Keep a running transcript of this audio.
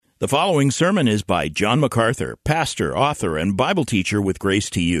The following sermon is by John MacArthur, pastor, author, and Bible teacher with Grace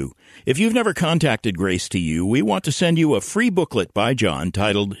to You. If you've never contacted Grace to You, we want to send you a free booklet by John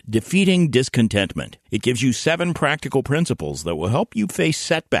titled Defeating Discontentment. It gives you 7 practical principles that will help you face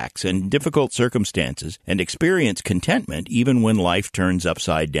setbacks and difficult circumstances and experience contentment even when life turns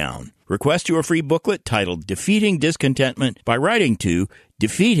upside down. Request your free booklet titled Defeating Discontentment by writing to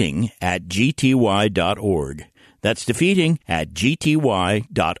defeating@gty.org. That's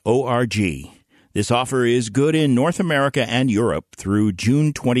defeating@gty.org. This offer is good in North America and Europe through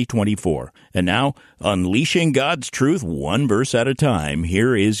June 2024. And now, unleashing God's truth one verse at a time,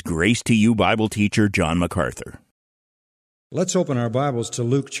 here is Grace to You Bible teacher John MacArthur. Let's open our Bibles to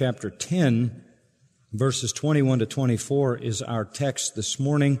Luke chapter 10, verses 21 to 24 is our text this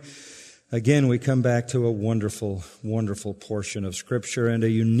morning. Again, we come back to a wonderful, wonderful portion of Scripture and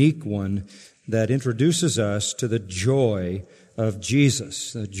a unique one that introduces us to the joy of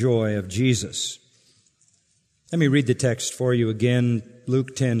Jesus, the joy of Jesus. Let me read the text for you again,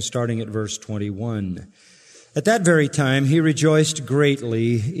 Luke 10, starting at verse 21. At that very time he rejoiced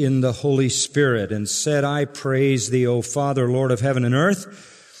greatly in the Holy Spirit and said, I praise thee, O Father, Lord of heaven and earth,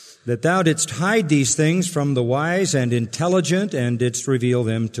 that thou didst hide these things from the wise and intelligent and didst reveal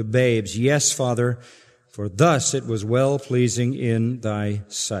them to babes. Yes, Father, for thus it was well-pleasing in thy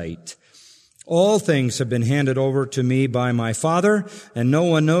sight. All things have been handed over to me by my Father, and no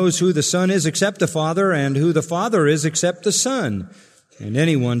one knows who the Son is except the Father, and who the Father is except the Son, and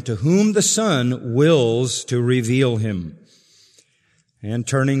anyone to whom the Son wills to reveal him. And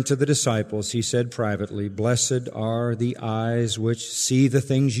turning to the disciples, he said privately, Blessed are the eyes which see the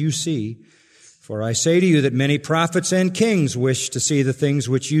things you see. For I say to you that many prophets and kings wished to see the things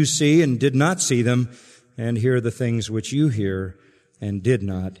which you see and did not see them, and hear the things which you hear and did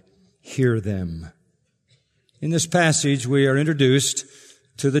not hear them. In this passage, we are introduced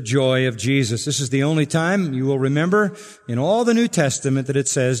to the joy of Jesus. This is the only time you will remember in all the New Testament that it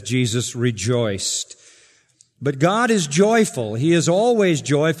says Jesus rejoiced. But God is joyful. He is always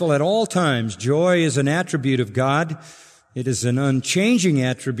joyful at all times. Joy is an attribute of God. It is an unchanging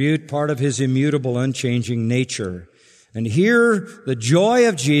attribute, part of His immutable, unchanging nature. And here, the joy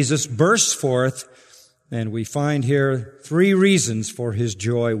of Jesus bursts forth, and we find here 3 reasons for His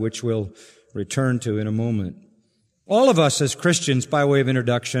joy, which we'll return to in a moment. All of us as Christians, by way of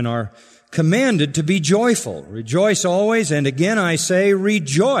introduction, are commanded to be joyful. Rejoice always, and again I say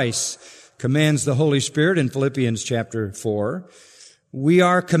rejoice, commands the Holy Spirit in Philippians chapter 4. We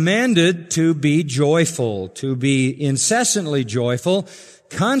are commanded to be joyful, to be incessantly joyful,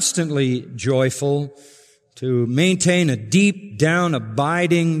 constantly joyful, to maintain a deep down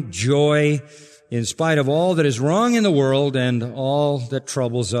abiding joy in spite of all that is wrong in the world and all that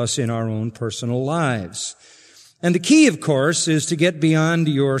troubles us in our own personal lives. And the key, of course, is to get beyond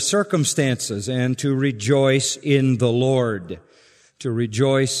your circumstances and to rejoice in the Lord. To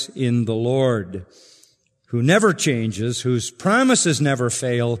rejoice in the Lord, who never changes, whose promises never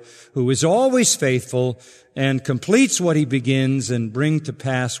fail, who is always faithful and completes what He begins and brings to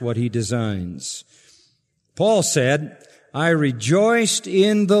pass what He designs. Paul said, I rejoiced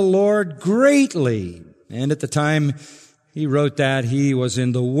in the Lord greatly. And at the time he wrote that, he was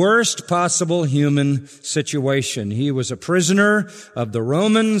in the worst possible human situation. He was a prisoner of the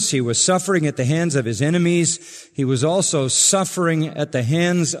Romans. He was suffering at the hands of his enemies. He was also suffering at the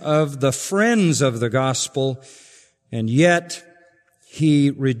hands of the friends of the gospel. And yet he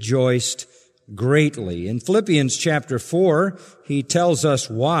rejoiced greatly. In Philippians chapter 4, he tells us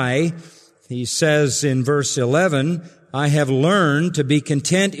why. He says in verse 11, I have learned to be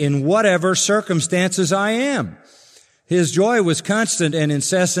content in whatever circumstances I am. His joy was constant and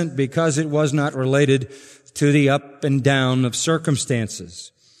incessant because it was not related to the up and down of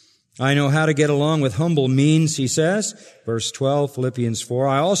circumstances. I know how to get along with humble means, he says. Verse 12, Philippians 4.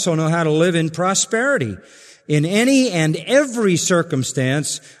 I also know how to live in prosperity. In any and every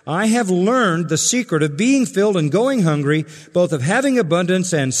circumstance, I have learned the secret of being filled and going hungry, both of having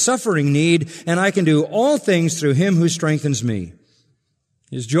abundance and suffering need, and I can do all things through Him who strengthens me.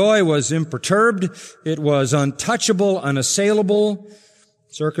 His joy was imperturbed. It was untouchable, unassailable.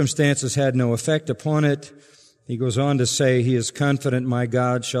 Circumstances had no effect upon it. He goes on to say, He is confident my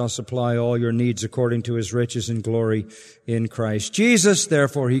God shall supply all your needs according to His riches and glory in Christ Jesus.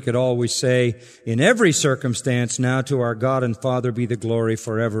 Therefore, he could always say, in every circumstance, now to our God and Father be the glory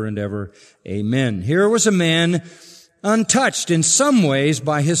forever and ever. Amen. Here was a man untouched in some ways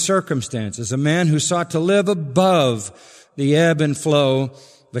by his circumstances, a man who sought to live above the ebb and flow,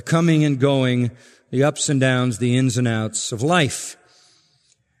 the coming and going, the ups and downs, the ins and outs of life.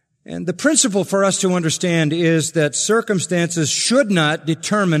 And the principle for us to understand is that circumstances should not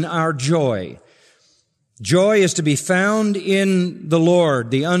determine our joy. Joy is to be found in the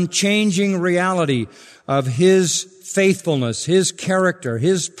Lord, the unchanging reality of His faithfulness, His character,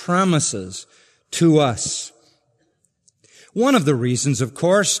 His promises to us. One of the reasons, of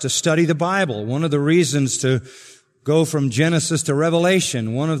course, to study the Bible, one of the reasons to go from Genesis to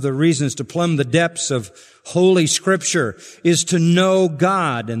Revelation, one of the reasons to plumb the depths of Holy Scripture is to know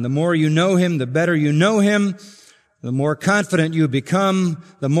God. And the more you know Him, the better you know Him, the more confident you become,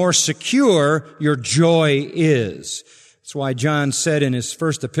 the more secure your joy is. That's why John said in his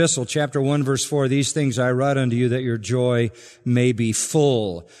first epistle, chapter 1, verse 4, "These things I write unto you that your joy may be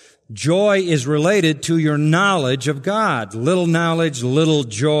full." Joy is related to your knowledge of God. Little knowledge, little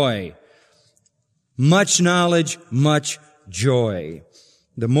joy. Much knowledge, much joy.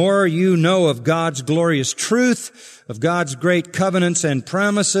 The more you know of God's glorious truth, of God's great covenants and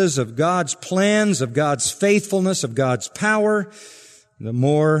promises, of God's plans, of God's faithfulness, of God's power, the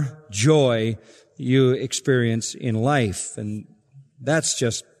more joy you experience in life. And that's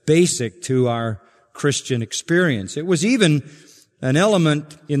just basic to our Christian experience. It was even an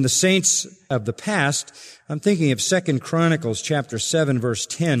element in the saints of the past. I'm thinking of 2 Chronicles chapter 7, verse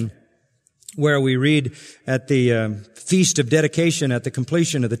 10, where we read at the feast of dedication at the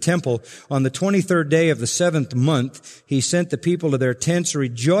completion of the temple, on the 23rd day of the 7th month, he sent the people to their tents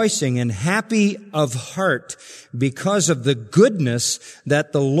rejoicing and happy of heart because of the goodness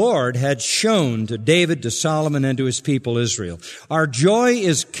that the Lord had shown to David, to Solomon, and to his people Israel. Our joy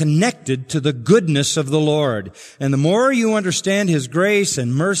is connected to the goodness of the Lord. And the more you understand His grace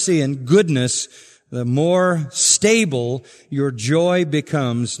and mercy and goodness, the more stable your joy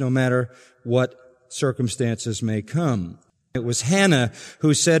becomes, no matter what circumstances may come. It was Hannah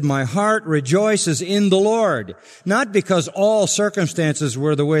who said, "My heart rejoices in the Lord," not because all circumstances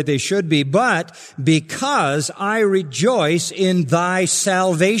were the way they should be, but because I rejoice in thy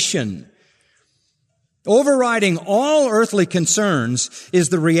salvation. Overriding all earthly concerns is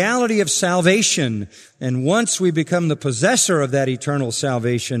the reality of salvation. And once we become the possessor of that eternal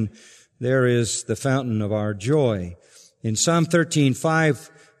salvation, there is the fountain of our joy. In Psalm 13:5,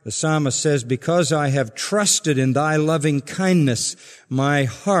 the psalmist says, "Because I have trusted in thy loving kindness, my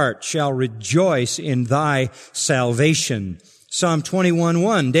heart shall rejoice in thy salvation." Psalm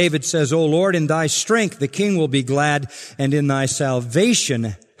 21:1, David says, "O Lord, in thy strength the king will be glad, and in thy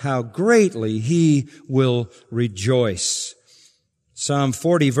salvation how greatly he will rejoice." Psalm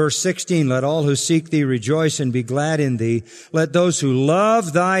 40, verse 16, "Let all who seek thee rejoice and be glad in thee. Let those who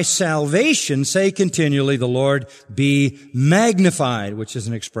love thy salvation say continually, the Lord be magnified," which is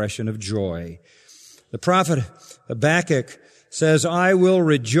an expression of joy. The prophet Habakkuk says, "I will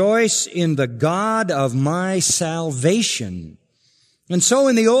rejoice in the God of my salvation." And so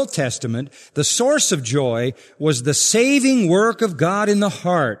in the Old Testament, the source of joy was the saving work of God in the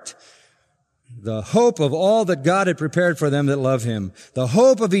heart. The hope of all that God had prepared for them that love Him. The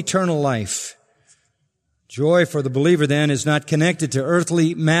hope of eternal life. Joy for the believer then is not connected to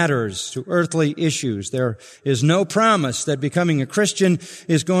earthly matters, to earthly issues. There is no promise that becoming a Christian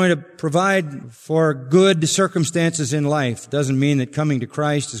is going to provide for good circumstances in life. It doesn't mean that coming to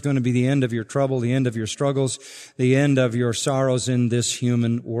Christ is going to be the end of your trouble, the end of your struggles, the end of your sorrows in this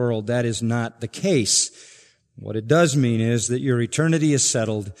human world. That is not the case. What it does mean is that your eternity is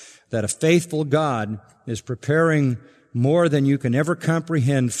settled, that a faithful God is preparing more than you can ever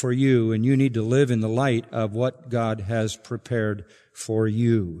comprehend for you, and you need to live in the light of what God has prepared for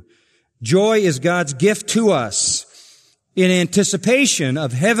you. Joy is God's gift to us in anticipation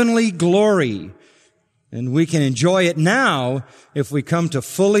of heavenly glory, and we can enjoy it now if we come to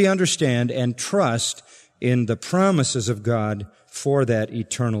fully understand and trust in the promises of God for that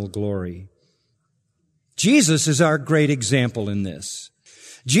eternal glory. Jesus is our great example in this.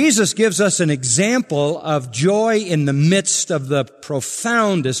 Jesus gives us an example of joy in the midst of the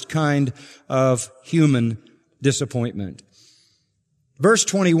profoundest kind of human disappointment. Verse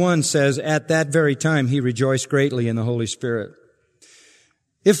 21 says, "At that very time he rejoiced greatly in the Holy Spirit."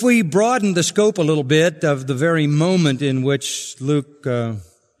 If we broaden the scope a little bit of the very moment in which Luke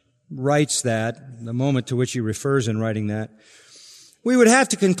writes that, the moment to which he refers in writing that, we would have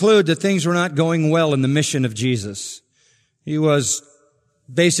to conclude that things were not going well in the mission of Jesus. He was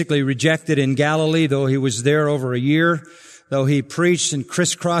basically rejected in Galilee, though he was there over a year. though he preached in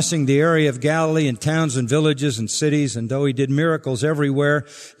crisscrossing the area of Galilee in towns and villages and cities, and though he did miracles everywhere,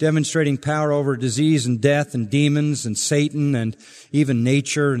 demonstrating power over disease and death and demons and Satan and even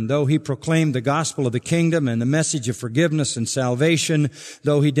nature, and though he proclaimed the gospel of the kingdom and the message of forgiveness and salvation,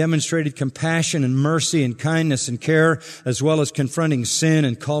 though he demonstrated compassion and mercy and kindness and care, as well as confronting sin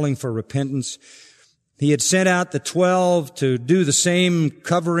and calling for repentance, he had sent out the 12 to do the same,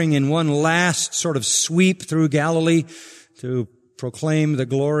 covering in one last sort of sweep through Galilee to proclaim the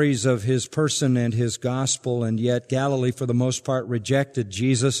glories of his person and his gospel. And yet Galilee, for the most part, rejected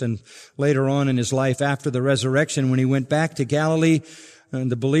Jesus. And later on in his life after the resurrection, when he went back to Galilee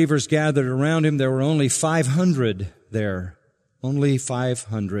and the believers gathered around him, there were only 500 there. Only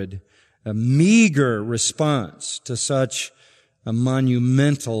 500. A meager response to such a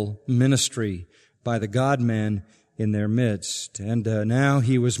monumental ministry by the God-man in their midst. And now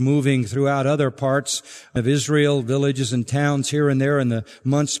he was moving throughout other parts of Israel, villages and towns here and there in the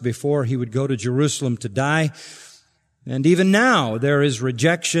months before he would go to Jerusalem to die. And even now there is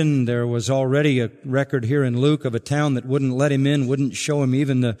rejection. There was already a record here in Luke of a town that wouldn't let him in, wouldn't show him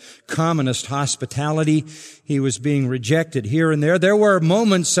even the commonest hospitality. He was being rejected here and there. There were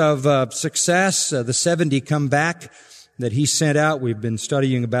moments of success. The 70 come back that he sent out. We've been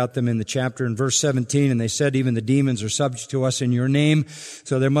studying about them in the chapter in verse 17, and they said, even the demons are subject to us in your name.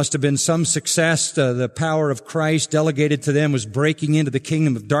 So there must have been some success. The power of Christ delegated to them was breaking into the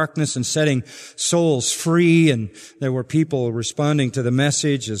kingdom of darkness and setting souls free, and there were people responding to the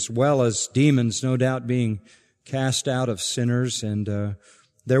message, as well as demons, no doubt, being cast out of sinners. And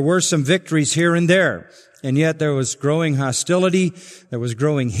there were some victories here and there. And yet there was growing hostility, there was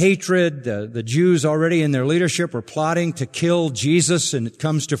growing hatred. The Jews already in their leadership were plotting to kill Jesus, and it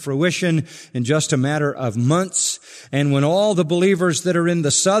comes to fruition in just a matter of months. And when all the believers that are in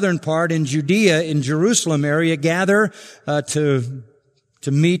the southern part, in Judea, in Jerusalem area, gather to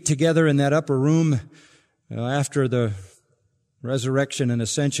meet together in that upper room after the resurrection and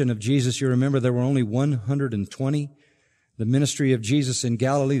ascension of Jesus, you remember there were only 120. The ministry of Jesus in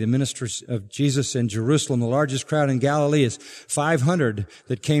Galilee, the ministry of Jesus in Jerusalem, the largest crowd in Galilee is 500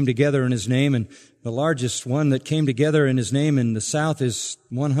 that came together in his name, and the largest one that came together in his name in the south is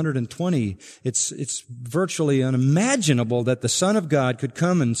 120. It's virtually unimaginable that the Son of God could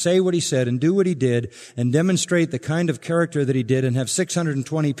come and say what he said and do what he did and demonstrate the kind of character that he did and have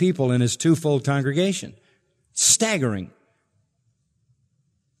 620 people in his twofold congregation. Staggering.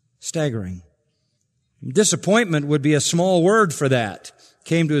 Staggering. Disappointment would be a small word for that.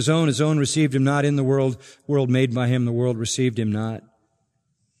 Came to his own received him not. In the world made by him, the world received him not.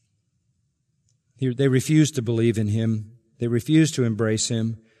 They refused to believe in him. They refused to embrace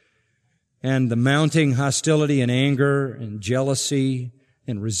him. And the mounting hostility and anger and jealousy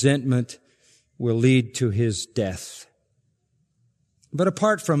and resentment will lead to his death. But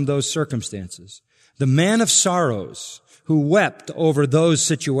apart from those circumstances, the man of sorrows, who wept over those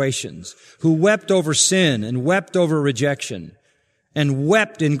situations, who wept over sin and wept over rejection, and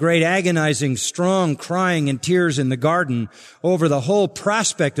wept in great agonizing, strong crying and tears in the garden over the whole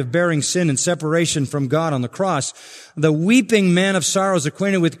prospect of bearing sin and separation from God on the cross, the weeping man of sorrows,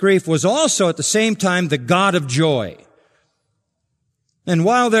 acquainted with grief, was also at the same time the God of joy. And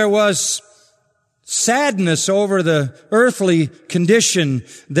while there was sadness over the earthly condition,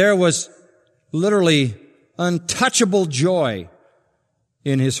 there was literally untouchable joy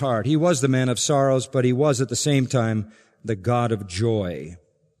in his heart. He was the man of sorrows, but he was at the same time the God of joy.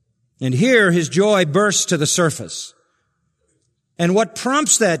 And here his joy bursts to the surface. And what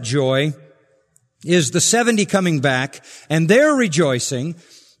prompts that joy is the 70 coming back, and they're rejoicing.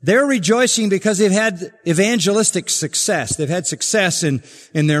 They're rejoicing because they've had evangelistic success. They've had success in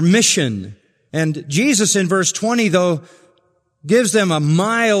their mission. And Jesus in verse 20, though, gives them a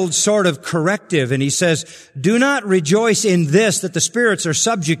mild sort of corrective, and he says, do not rejoice in this, that the spirits are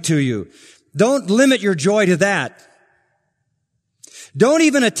subject to you. Don't limit your joy to that. Don't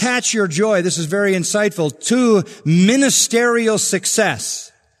even attach your joy, this is very insightful, to ministerial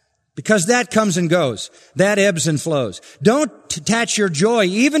success, because that comes and goes. That ebbs and flows. Don't attach your joy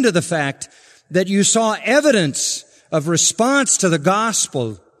even to the fact that you saw evidence of response to the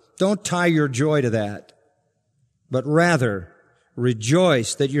gospel. Don't tie your joy to that, but rather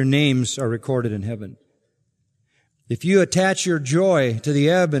rejoice that your names are recorded in heaven. If you attach your joy to the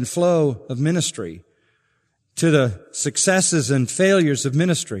ebb and flow of ministry, to the successes and failures of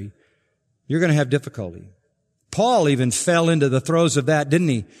ministry, you're going to have difficulty. Paul even fell into the throes of that, didn't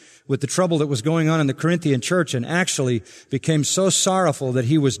he? With the trouble that was going on in the Corinthian church, and actually became so sorrowful that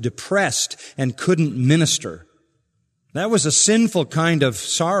he was depressed and couldn't minister. That was a sinful kind of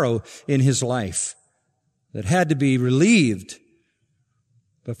sorrow in his life. that had to be relieved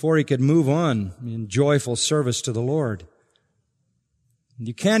before he could move on in joyful service to the Lord.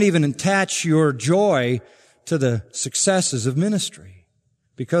 You can't even attach your joy to the successes of ministry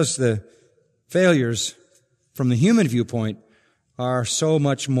because the failures from the human viewpoint are so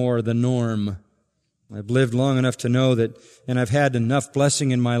much more the norm. I've lived long enough to know that, and I've had enough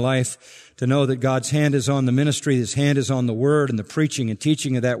blessing in my life to know that God's hand is on the ministry, His hand is on the Word and the preaching and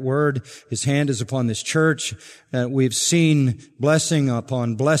teaching of that Word. His hand is upon this church. We've seen blessing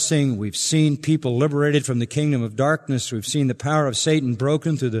upon blessing. We've seen people liberated from the kingdom of darkness. We've seen the power of Satan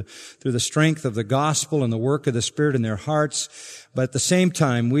broken through the strength of the gospel and the work of the Spirit in their hearts. But at the same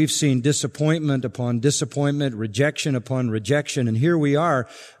time, we've seen disappointment upon disappointment, rejection upon rejection. And here we are,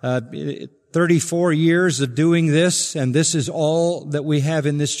 34 years of doing this, and this is all that we have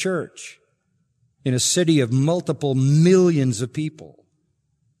in this church, in a city of multiple millions of people.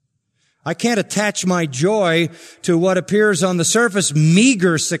 I can't attach my joy to what appears on the surface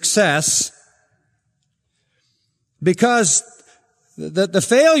meager success, because the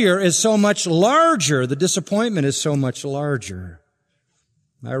failure is so much larger, the disappointment is so much larger.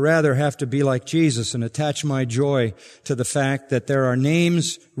 I rather have to be like Jesus and attach my joy to the fact that there are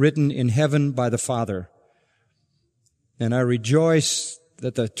names written in heaven by the Father. And I rejoice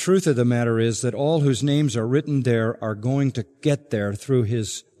that the truth of the matter is that all whose names are written there are going to get there through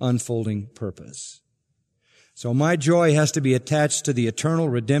His unfolding purpose. So my joy has to be attached to the eternal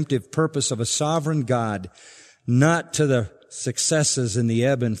redemptive purpose of a sovereign God, not to the successes in the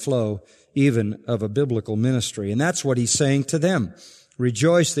ebb and flow even of a biblical ministry. And that's what He's saying to them.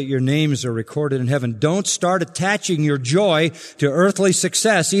 Rejoice that your names are recorded in heaven. Don't start attaching your joy to earthly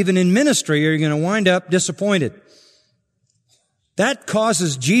success, even in ministry, or you're going to wind up disappointed. That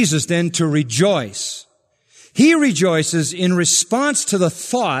causes Jesus then to rejoice. He rejoices in response to the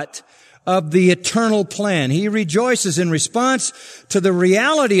thought of the eternal plan. He rejoices in response to the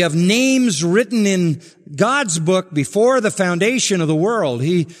reality of names written in God's book before the foundation of the world.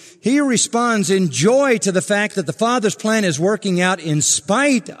 He responds in joy to the fact that the Father's plan is working out in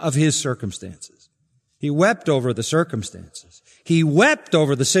spite of His circumstances. He wept over the circumstances. He wept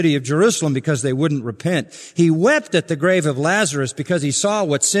over the city of Jerusalem because they wouldn't repent. He wept at the grave of Lazarus because he saw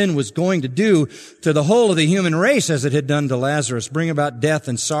what sin was going to do to the whole of the human race as it had done to Lazarus, bring about death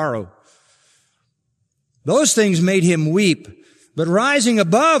and sorrow. Those things made Him weep. But rising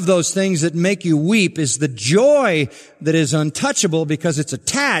above those things that make you weep is the joy that is untouchable because it's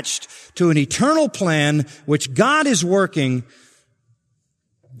attached to an eternal plan which God is working.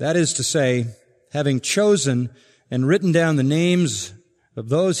 That is to say, having chosen and written down the names of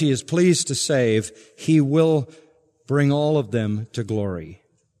those He is pleased to save, He will bring all of them to glory.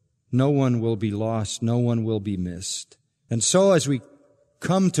 No one will be lost. No one will be missed. And so as we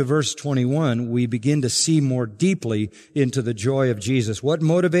come to verse 21, we begin to see more deeply into the joy of Jesus. What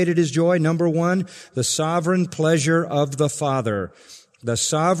motivated His joy? Number one, the sovereign pleasure of the Father. The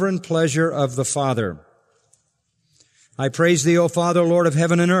sovereign pleasure of the Father. I praise Thee, O Father, Lord of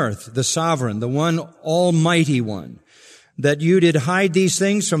heaven and earth, the sovereign, the one almighty one, that You did hide these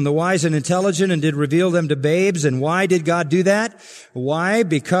things from the wise and intelligent and did reveal them to babes. And why did God do that? Why?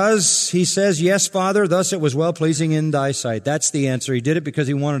 Because He says, yes, Father, thus it was well-pleasing in Thy sight. That's the answer. He did it because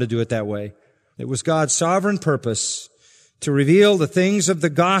He wanted to do it that way. It was God's sovereign purpose to reveal the things of the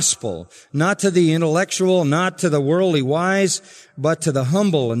gospel, not to the intellectual, not to the worldly wise, but to the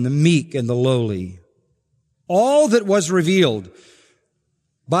humble and the meek and the lowly. All that was revealed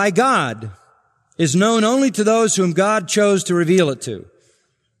by God is known only to those whom God chose to reveal it to.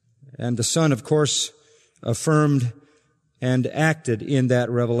 And the Son, of course, affirmed and acted in that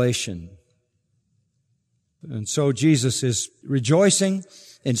revelation. And so Jesus is rejoicing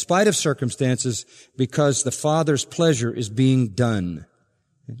in spite of circumstances because the Father's pleasure is being done.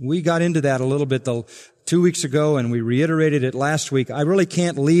 We got into that a little bit 2 weeks ago, and we reiterated it last week. I really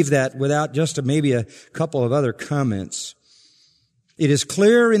can't leave that without just maybe a couple of other comments. It is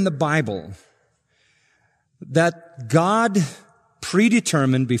clear in the Bible that God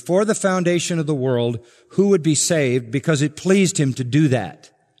predetermined before the foundation of the world who would be saved because it pleased Him to do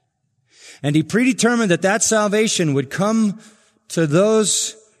that. And He predetermined that salvation would come to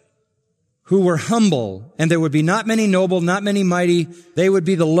those who were humble, and there would be not many noble, not many mighty. They would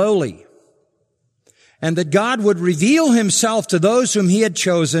be the lowly. And that God would reveal Himself to those whom He had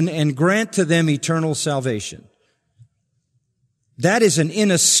chosen and grant to them eternal salvation. That is an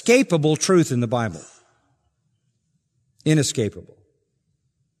inescapable truth in the Bible. Inescapable.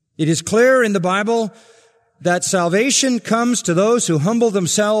 It is clear in the Bible that salvation comes to those who humble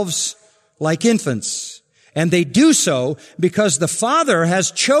themselves like infants. And they do so because the Father has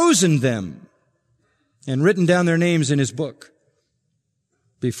chosen them. and written down their names in His book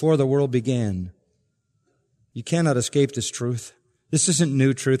before the world began. You cannot escape this truth. This isn't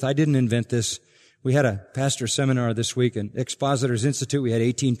new truth. I didn't invent this. We had a pastor seminar this week at Expositors Institute. We had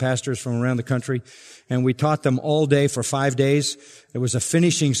 18 pastors from around the country, and we taught them all day for 5 days. It was a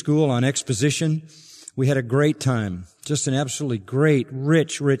finishing school on exposition. We had a great time, just an absolutely great,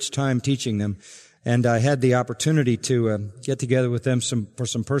 rich time teaching them. And I had the opportunity to get together with them for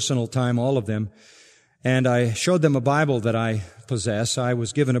some personal time, all of them. And I showed them a Bible that I possess. I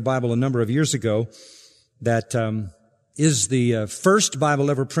was given a Bible a number of years ago that is the first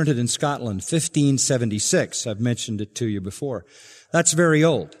Bible ever printed in Scotland, 1576. I've mentioned it to you before. That's very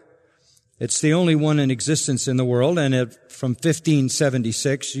old. It's the only one in existence in the world, and from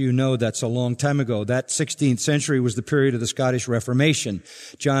 1576, you know that's a long time ago. That 16th century was the period of the Scottish Reformation.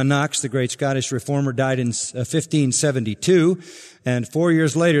 John Knox, the great Scottish reformer, died in 1572, and 4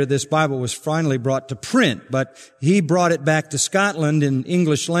 years later, this Bible was finally brought to print, but he brought it back to Scotland in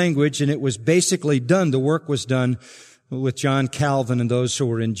English language, and it was basically done. The work was done with John Calvin and those who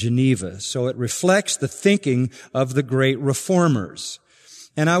were in Geneva. So it reflects the thinking of the great reformers.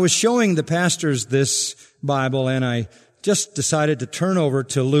 And I was showing the pastors this Bible, and I just decided to turn over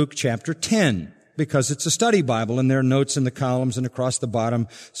to Luke chapter 10, because it's a study Bible, and there are notes in the columns and across the bottom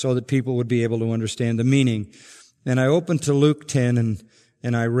so that people would be able to understand the meaning. And I opened to Luke 10,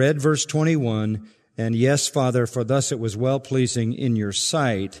 and I read verse 21, and yes, Father, for thus it was well-pleasing in your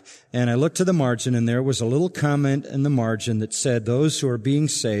sight. And I looked to the margin, and there was a little comment in the margin that said, those who are being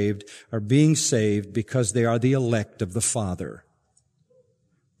saved because they are the elect of the Father.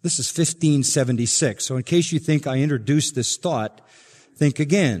 This is 1576. So in case you think I introduced this thought, think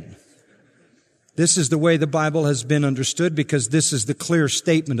again. This is the way the Bible has been understood, because this is the clear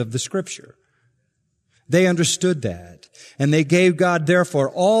statement of the Scripture. They understood that. And they gave God,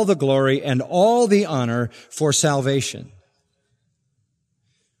 therefore, all the glory and all the honor for salvation.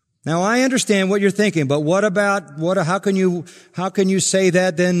 Now, I understand what you're thinking, but how can you say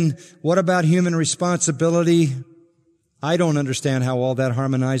that then? What about human responsibility? I don't understand how all that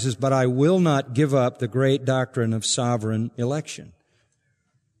harmonizes, but I will not give up the great doctrine of sovereign election.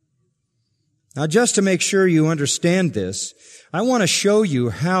 Now, just to make sure you understand this, I want to show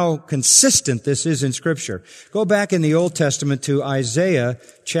you how consistent this is in Scripture. Go back in the Old Testament to Isaiah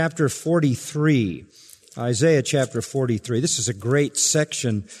chapter 43. Isaiah chapter 43. This is a great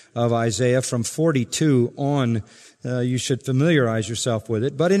section of Isaiah from 42 on. You should familiarize yourself with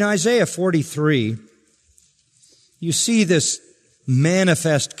it. But in Isaiah 43, you see this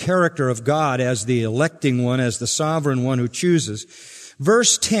manifest character of God as the electing one, as the sovereign one who chooses.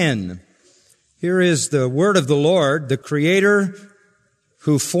 Verse 10, here is the word of the Lord, the Creator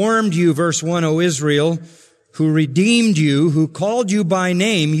who formed you, verse 1, O Israel, who redeemed you, who called you by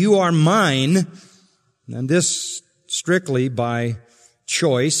name, you are mine. And this strictly by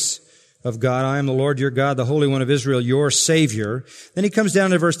choice of God. I am the Lord your God, the Holy One of Israel, your Savior. Then he comes down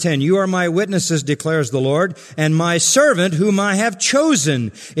to verse 10. You are my witnesses, declares the Lord, and my servant whom I have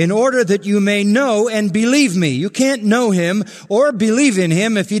chosen, in order that you may know and believe me. You can't know him or believe in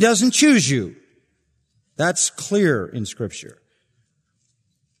him if he doesn't choose you. That's clear in Scripture.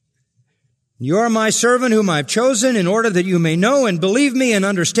 You are my servant whom I've chosen in order that you may know and believe me and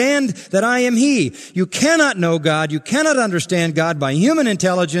understand that I am He. You cannot know God. You cannot understand God by human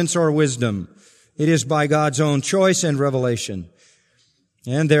intelligence or wisdom. It is by God's own choice and revelation.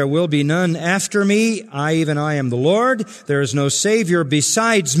 And there will be none after me. I am the Lord. There is no Savior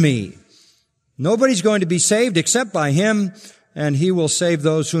besides me. Nobody's going to be saved except by Him, and He will save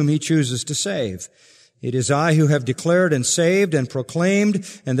those whom He chooses to save. It is I who have declared and saved and proclaimed,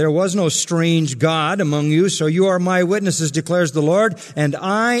 and there was no strange God among you, so you are my witnesses, declares the Lord, and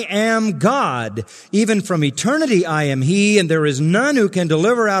I am God. Even from eternity I am He, and there is none who can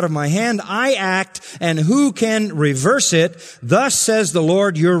deliver out of my hand. I act, and who can reverse it? Thus says the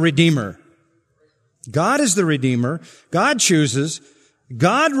Lord your Redeemer. God is the Redeemer. God chooses.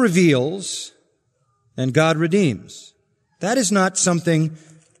 God reveals, and God redeems. That is not something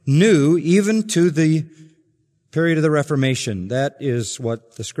new even to the period of the Reformation. That is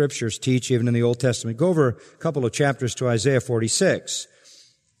what the Scriptures teach even in the Old Testament. Go over a couple of chapters to Isaiah 46,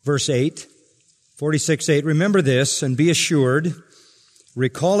 verse 8. 46:8. Remember this and be assured.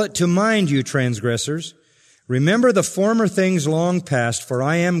 Recall it to mind, you transgressors. Remember the former things long past, for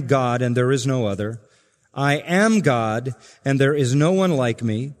I am God and there is no other. I am God and there is no one like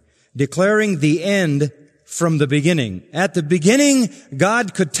me, declaring the end from the beginning. At the beginning,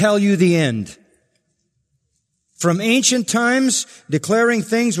 God could tell you the end. From ancient times, declaring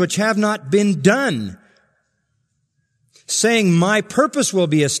things which have not been done, saying, my purpose will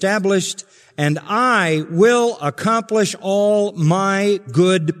be established and I will accomplish all my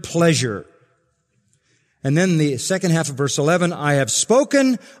good pleasure. And then the second half of verse 11, I have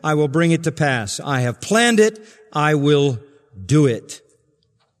spoken, I will bring it to pass. I have planned it, I will do it.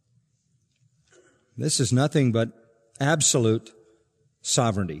 This is nothing but absolute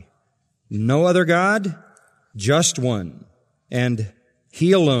sovereignty. No other God, just one. And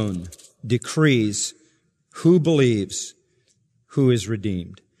He alone decrees who believes, who is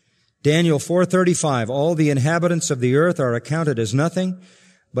redeemed. Daniel 4:35, all the inhabitants of the earth are accounted as nothing,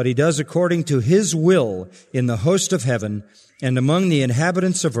 but He does according to His will in the host of heaven and among the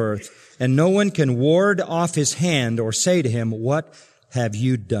inhabitants of earth, and no one can ward off His hand or say to Him, what have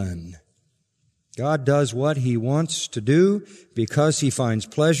you done? God does what He wants to do because He finds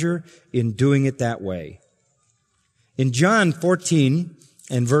pleasure in doing it that way. In John 14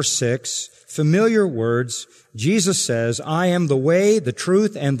 and verse 6, familiar words, Jesus says, I am the way, the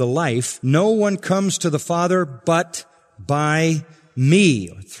truth, and the life. No one comes to the Father but by me,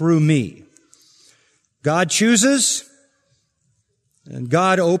 or through me. God chooses, and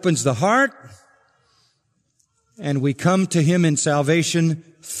God opens the heart, and we come to Him in salvation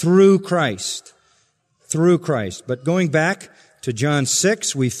through Christ. Through Christ. But going back to John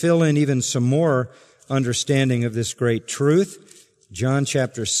 6, we fill in even some more understanding of this great truth. John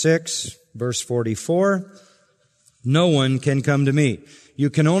chapter 6, verse 44, no one can come to me. You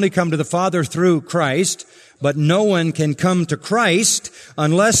can only come to the Father through Christ, but no one can come to Christ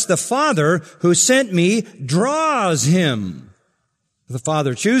unless the Father who sent me draws him. The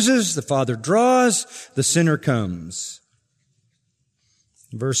Father chooses, the Father draws, the sinner comes.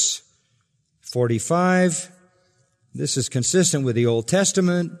 Verse 45, this is consistent with the Old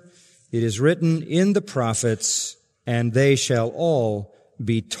Testament. It is written in the prophets, and they shall all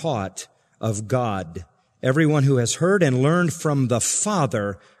be taught of God. Everyone who has heard and learned from the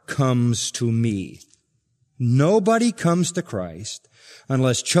Father comes to me. Nobody comes to Christ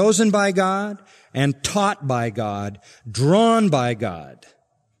unless chosen by God and taught by God, drawn by God,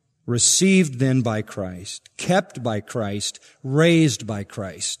 received then by Christ, kept by Christ, raised by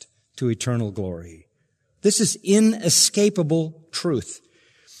Christ to eternal glory. This is inescapable truth.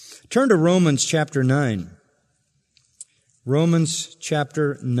 Turn to Romans chapter 9. Romans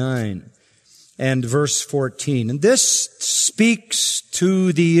chapter 9 and verse 14. And this speaks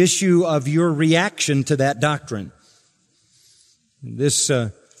to the issue of your reaction to that doctrine. This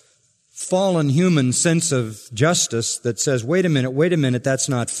fallen human sense of justice that says, wait a minute, that's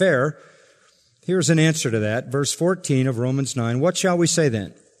not fair. Here's an answer to that. Verse 14 of Romans 9. What shall we say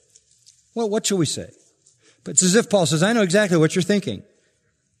then? Well, what shall we say? But it's as if Paul says, I know exactly what you're thinking.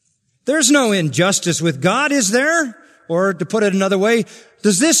 There's no injustice with God, is there? Or to put it another way,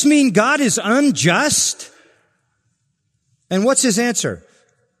 does this mean God is unjust? And what's his answer?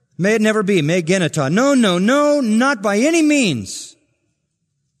 May it never be. Me genita. No, not by any means.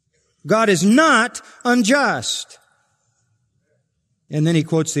 God is not unjust. And then he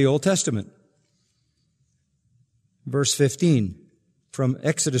quotes the Old Testament. Verse 15 from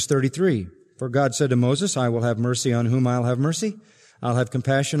Exodus 33. For God said to Moses, I will have mercy on whom I'll have mercy. I'll have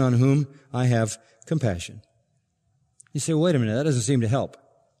compassion on whom I have compassion. You say, wait a minute, that doesn't seem to help.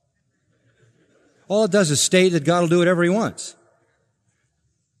 All it does is state that God will do whatever He wants.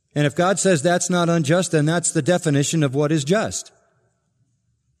 And if God says that's not unjust, then that's the definition of what is just.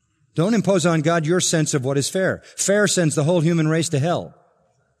 Don't impose on God your sense of what is fair. Fair sends the whole human race to hell.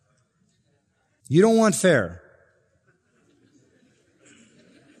 You don't want fair.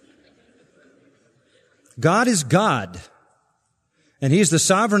 God is God. And He's the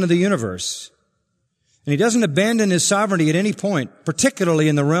sovereign of the universe. And He doesn't abandon His sovereignty at any point, particularly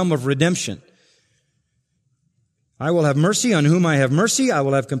in the realm of redemption. I will have mercy on whom I have mercy. I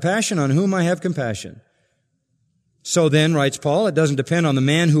will have compassion on whom I have compassion. So then, writes Paul, it doesn't depend on the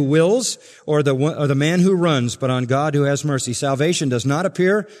man who wills or the man who runs, but on God who has mercy. Salvation does not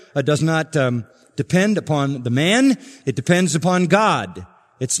depend upon the man. It depends upon God.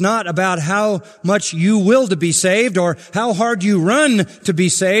 It's not about how much you will to be saved or how hard you run to be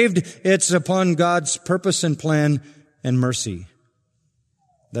saved. It's upon God's purpose and plan and mercy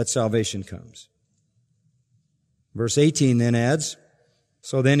that salvation comes. Verse 18 then adds,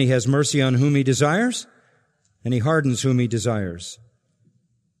 so then He has mercy on whom He desires, and He hardens whom He desires.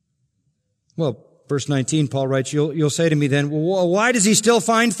 Well, verse 19, Paul writes, you'll say to me then, well, why does He still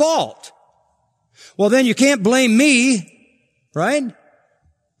find fault? Well, then you can't blame me, right?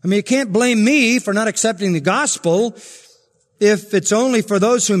 I mean, you can't blame me for not accepting the gospel if it's only for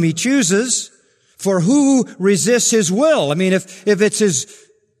those whom He chooses. For who resists His will? I mean, if it's His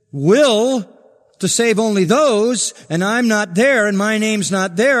will to save only those, and I'm not there and my name's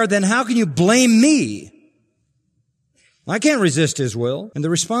not there, then how can you blame me? I can't resist His will. And the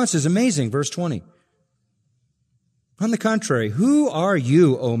response is amazing. Verse 20. On the contrary, who are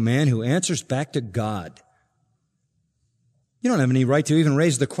you, O man, who answers back to God? You don't have any right to even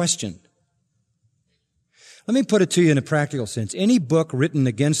raise the question. Let me put it to you in a practical sense. Any book written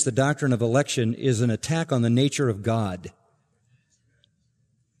against the doctrine of election is an attack on the nature of God.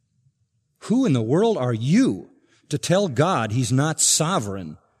 Who in the world are you to tell God He's not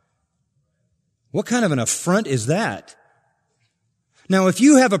sovereign? What kind of an affront is that? Now, if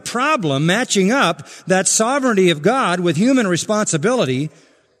you have a problem matching up that sovereignty of God with human responsibility,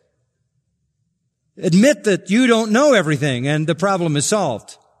 admit that you don't know everything and the problem is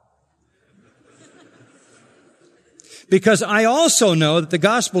solved. Because I also know that the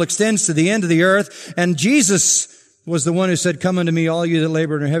gospel extends to the end of the earth, and Jesus was the one who said, come unto me, all you that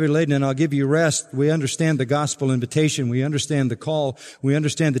labor and are heavy laden, and I'll give you rest. We understand the gospel invitation. We understand the call. We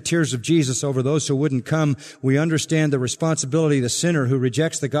understand the tears of Jesus over those who wouldn't come. We understand the responsibility of the sinner who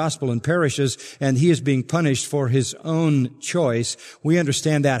rejects the gospel and perishes, and he is being punished for his own choice. We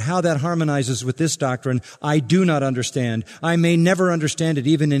understand that. How that harmonizes with this doctrine, I do not understand. I may never understand it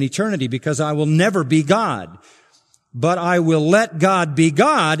even in eternity, because I will never be God. But I will let God be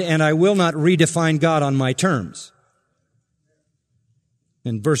God, and I will not redefine God on my terms.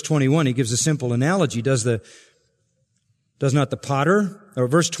 In verse 21, he gives a simple analogy. Does not the potter, or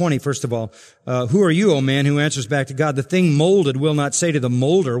verse 20, first of all, who are you, O man, who answers back to God? The thing molded will not say to the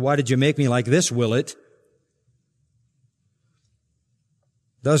molder, why did you make me like this, will it?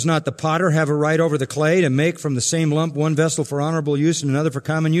 Does not the potter have a right over the clay to make from the same lump one vessel for honorable use and another for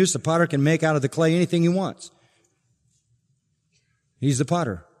common use? The potter can make out of the clay anything he wants. He's the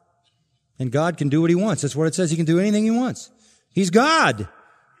potter. And God can do what He wants. That's what it says. He can do anything He wants. He's God.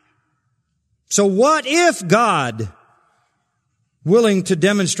 So what if God, willing to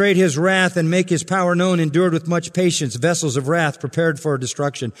demonstrate His wrath and make His power known, endured with much patience vessels of wrath prepared for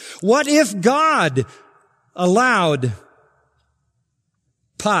destruction? What if God allowed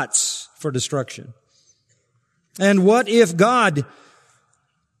pots for destruction? And what if God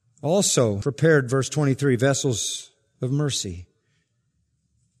also prepared, verse 23, vessels of mercy,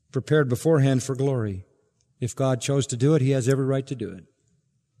 prepared beforehand for glory? If God chose to do it, He has every right to do it.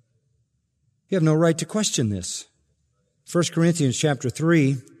 You have no right to question this. 1 Corinthians chapter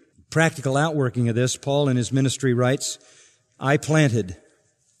 3, practical outworking of this, Paul in his ministry writes, I planted.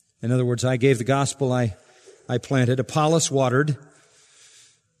 In other words, I gave the gospel, I planted. Apollos watered.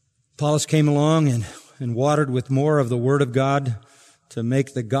 Apollos came along and watered with more of the Word of God to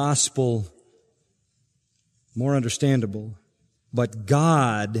make the gospel more understandable. But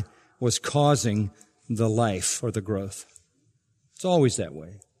God was causing the life or the growth. It's always that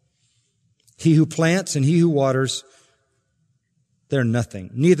way. He who plants and he who waters, they're nothing.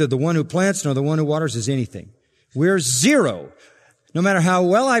 Neither the one who plants nor the one who waters is anything. We're zero. No matter how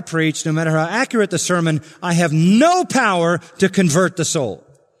well I preach, no matter how accurate the sermon, I have no power to convert the soul.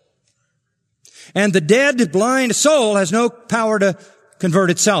 And the dead, blind soul has no power to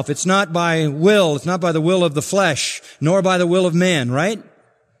convert itself. It's not by will. It's not by the will of the flesh, nor by the will of man, right?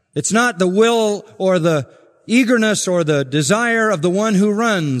 It's not the will or the eagerness or the desire of the one who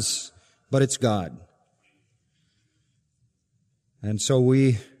runs, but it's God. And so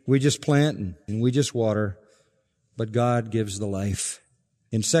we just plant and we just water, but God gives the life.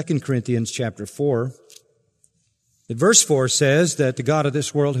 In 2 Corinthians chapter 4, verse 4 says that the God of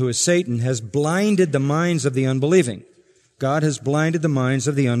this world, who is Satan, has blinded the minds of the unbelieving. God has blinded the minds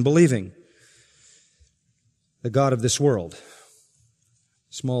of the unbelieving. The God of this world.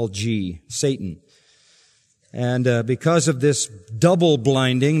 Small g, Satan. And because of this double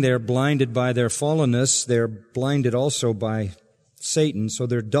blinding, they're blinded by their fallenness. They're blinded also by Satan, so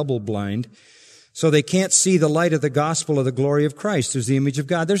they're double blind. So they can't see the light of the gospel of the glory of Christ, who's the image of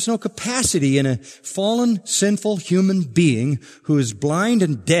God. There's no capacity in a fallen, sinful human being who is blind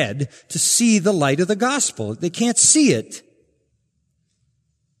and dead to see the light of the gospel. They can't see it.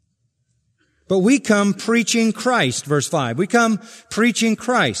 But we come preaching Christ, verse 5. We come preaching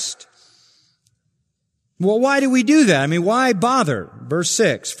Christ. Well, why do we do that? I mean, why bother? Verse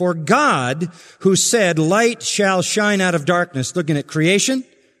 6. For God, who said, light shall shine out of darkness, looking at creation,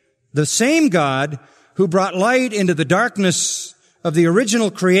 the same God who brought light into the darkness of the original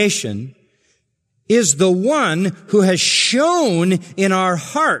creation is the one who has shone in our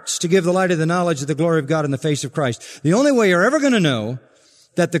hearts to give the light of the knowledge of the glory of God in the face of Christ. The only way you're ever going to know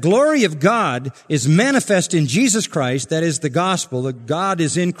that the glory of God is manifest in Jesus Christ, that is the gospel, that God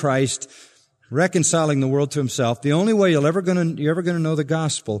is in Christ reconciling the world to Himself. The only way you're ever going to know the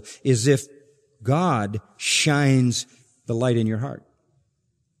gospel is if God shines the light in your heart.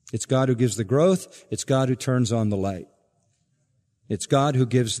 It's God who gives the growth. It's God who turns on the light. It's God who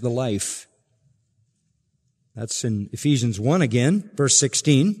gives the life. That's in Ephesians 1 again, verse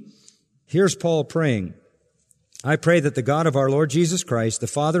 16. Here's Paul praying. I pray that the God of our Lord Jesus Christ, the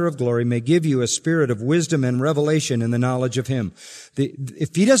Father of glory, may give you a spirit of wisdom and revelation in the knowledge of Him.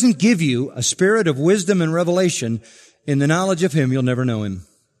 If He doesn't give you a spirit of wisdom and revelation in the knowledge of Him, you'll never know Him.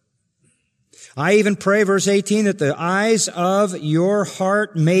 I even pray, verse 18, that the eyes of your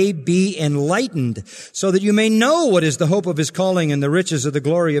heart may be enlightened, so that you may know what is the hope of His calling and the riches of the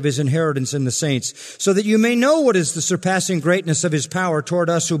glory of His inheritance in the saints, so that you may know what is the surpassing greatness of His power toward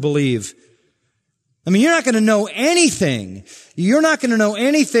us who believe. I mean, you're not going to know anything. You're not going to know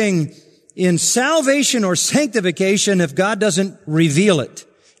anything in salvation or sanctification if God doesn't reveal it,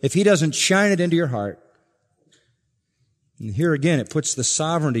 if He doesn't shine it into your heart. And here again, it puts the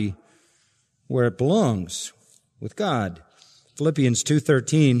sovereignty where it belongs, with God. Philippians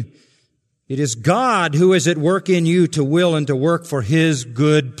 2:13, it is God who is at work in you to will and to work for His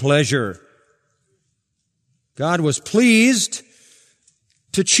good pleasure. God was pleased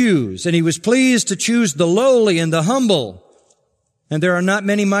to choose, and He was pleased to choose the lowly and the humble. And there are not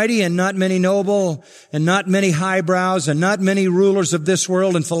many mighty and not many noble and not many highbrows and not many rulers of this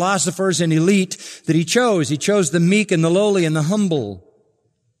world and philosophers and elite that He chose. He chose the meek and the lowly and the humble.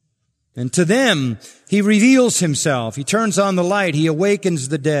 And to them, He reveals Himself. He turns on the light. He awakens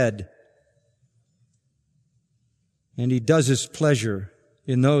the dead. And He does His pleasure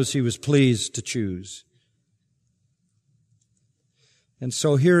in those He was pleased to choose. And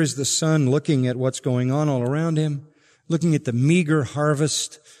so here is the Son looking at what's going on all around Him, looking at the meager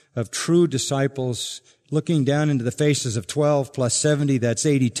harvest of true disciples, looking down into the faces of 12 plus 70, that's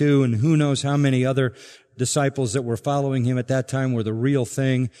 82, and who knows how many other disciples that were following Him at that time were the real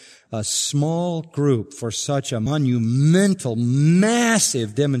thing. A small group for such a monumental,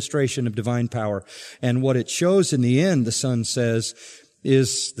 massive demonstration of divine power. And what it shows in the end, the Son says,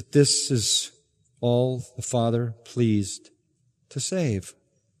 is that this is all the Father pleased to save,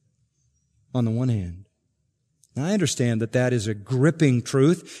 on the one hand. Now, I understand that that is a gripping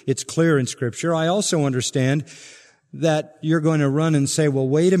truth. It's clear in Scripture. I also understand that you're going to run and say, well,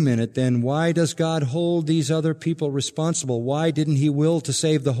 wait a minute, then why does God hold these other people responsible? Why didn't He will to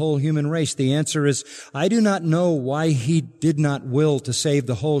save the whole human race? The answer is, I do not know why He did not will to save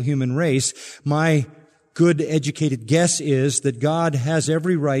the whole human race. My good educated guess is that God has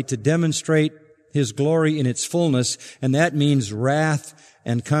every right to demonstrate His glory in its fullness, and that means wrath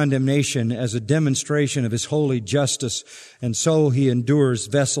and condemnation as a demonstration of His holy justice. And so He endures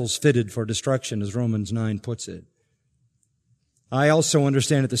vessels fitted for destruction, as Romans 9 puts it. I also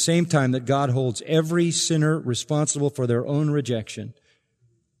understand at the same time that God holds every sinner responsible for their own rejection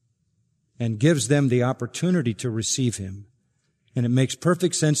and gives them the opportunity to receive Him. And it makes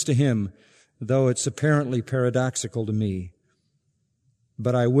perfect sense to Him, though it's apparently paradoxical to me.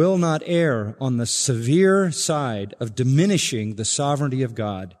 But I will not err on the severe side of diminishing the sovereignty of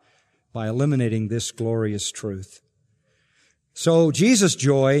God by eliminating this glorious truth. So Jesus'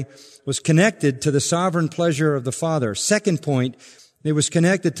 joy was connected to the sovereign pleasure of the Father. Second point, it was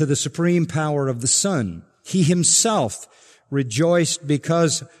connected to the supreme power of the Son. He Himself rejoiced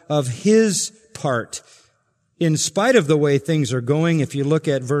because of His part. In spite of the way things are going, if you look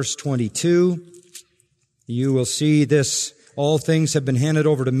at verse 22, you will see this: all things have been handed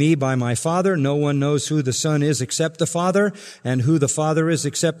over to me by my Father. No one knows who the Son is except the Father, and who the Father is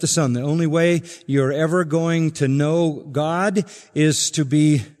except the Son. The only way you're ever going to know God is to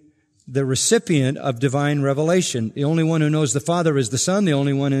be the recipient of divine revelation. The only one who knows the Father is the Son. The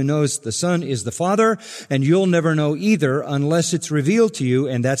only one who knows the Son is the Father. And you'll never know either unless it's revealed to you.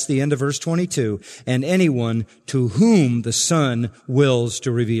 And that's the end of verse 22. And anyone to whom the Son wills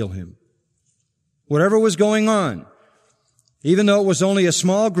to reveal Him. Whatever was going on, even though it was only a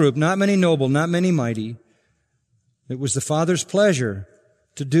small group, not many noble, not many mighty, it was the Father's pleasure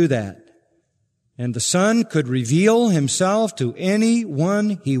to do that. And the Son could reveal Himself to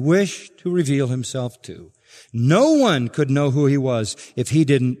anyone He wished to reveal Himself to. No one could know who He was if He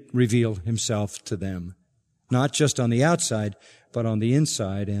didn't reveal Himself to them. Not just on the outside, but on the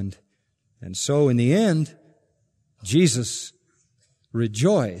inside. And so in the end, Jesus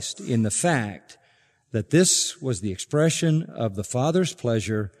rejoiced in the fact that this was the expression of the Father's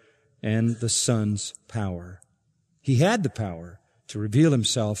pleasure and the Son's power. He had the power to reveal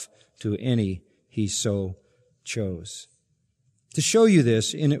Himself to any He so chose. To show you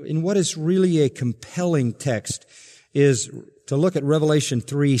this, in what is really a compelling text, is to look at Revelation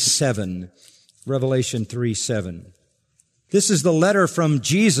 3:7. Revelation 3:7. This is the letter from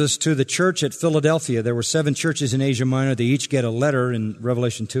Jesus to the church at Philadelphia. There were 7 churches in Asia Minor. They each get a letter in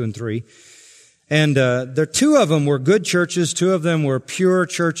Revelation 2 and 3. And there 2 of them were good churches. 2 of them were pure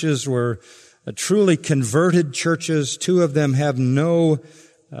churches, were truly converted churches. 2 of them have no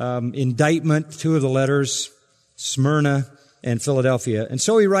indictment. 2 of the letters, Smyrna and Philadelphia. And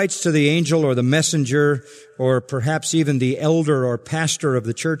so he writes to the angel or the messenger or perhaps even the elder or pastor of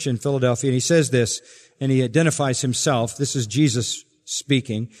the church in Philadelphia. And he says this, and he identifies himself. This is Jesus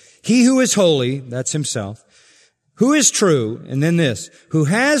speaking. He who is holy, that's himself, who is true, and then this, who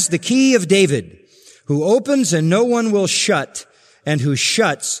has the key of David, who opens and no one will shut, and who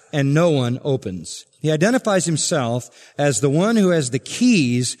shuts and no one opens. He identifies himself as the one who has the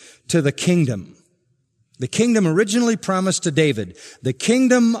keys to the kingdom. The kingdom originally promised to David, the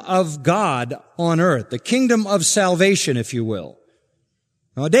kingdom of God on earth, the kingdom of salvation, if you will.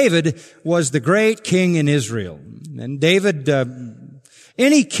 Now, David was the great king in Israel. And David,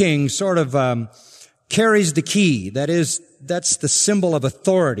 any king sort of carries the key. That's the symbol of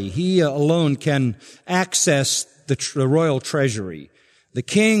authority. He alone can access the royal treasury. The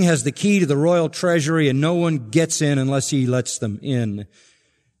king has the key to the royal treasury, and no one gets in unless he lets them in.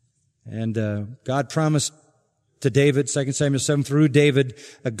 And God promised to David, 2 Samuel 7, through David,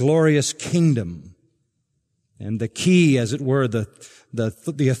 a glorious kingdom. And the key, as it were,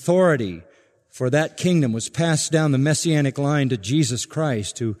 the authority for that kingdom was passed down the messianic line to Jesus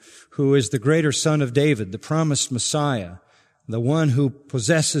Christ, who is the greater son of David, the promised Messiah, the one who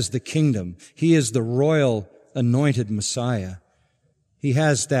possesses the kingdom. He is the royal anointed Messiah. He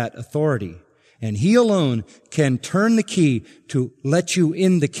has that authority. And he alone can turn the key to let you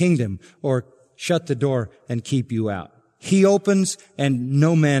in the kingdom or shut the door and keep you out. He opens and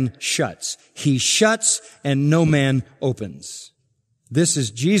no man shuts. He shuts and no man opens. This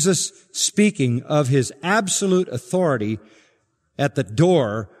is Jesus speaking of his absolute authority at the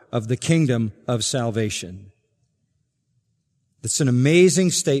door of the kingdom of salvation. It's an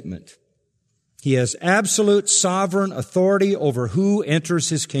amazing statement. He has absolute sovereign authority over who enters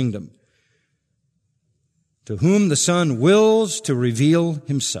his kingdom, to whom the Son wills to reveal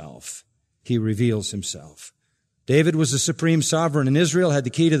himself. He reveals himself. David was the supreme sovereign in Israel, had the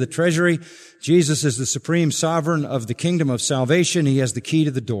key to the treasury. Jesus is the supreme sovereign of the kingdom of salvation. He has the key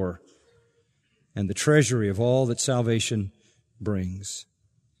to the door and the treasury of all that salvation brings.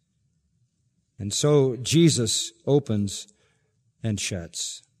 And so Jesus opens and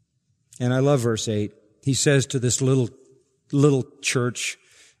shuts. And I love verse 8. He says to this little church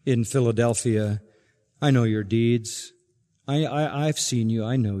in Philadelphia, I know your deeds. I've seen you.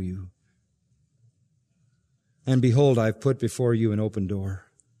 I know you. And behold, I've put before you an open door,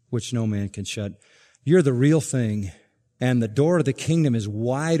 which no man can shut. You're the real thing, and the door of the kingdom is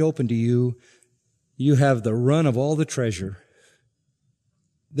wide open to you. You have the run of all the treasure.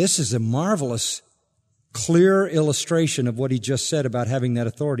 This is a marvelous, clear illustration of what he just said about having that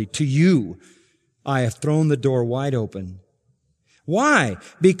authority. To you, I have thrown the door wide open. Why?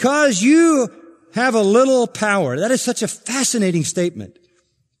 Because you have a little power. That is such a fascinating statement.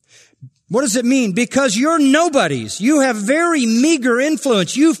 What does it mean? Because you're nobodies. You have very meager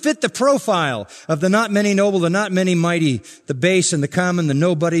influence. You fit the profile of the not many noble, the not many mighty, the base and the common, the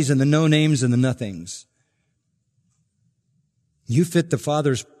nobodies and the no-names and the nothings. You fit the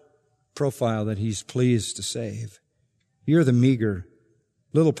Father's profile that he's pleased to save. You're the meager.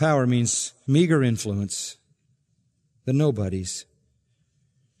 Little power means meager influence. The nobodies.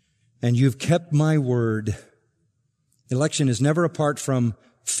 And you've kept my word. Election is never apart from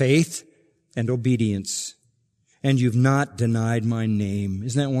faith and obedience. And you've not denied my name.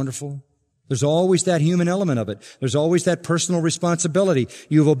 Isn't that wonderful? There's always that human element of it. There's always that personal responsibility.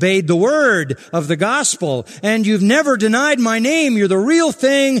 You've obeyed the word of the gospel, and you've never denied my name. You're the real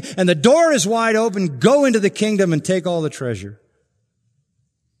thing, and the door is wide open. Go into the kingdom and take all the treasure.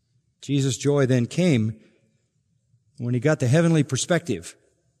 Jesus' joy then came when he got the heavenly perspective,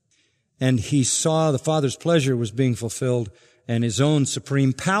 and he saw the Father's pleasure was being fulfilled, and his own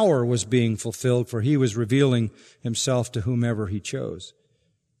supreme power was being fulfilled, for he was revealing himself to whomever he chose.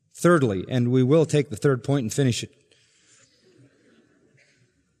 Thirdly, and we will take the third point and finish it.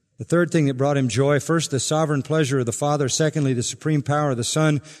 The third thing that brought him joy, first, the sovereign pleasure of the Father. Secondly, the supreme power of the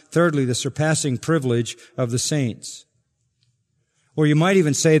Son. Thirdly, the surpassing privilege of the saints. Or you might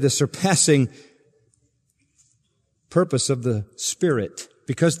even say the surpassing purpose of the Spirit.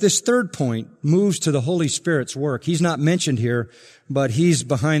 Because this third point moves to the Holy Spirit's work. He's not mentioned here, but he's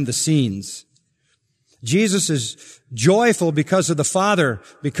behind the scenes. Jesus is joyful because of the Father,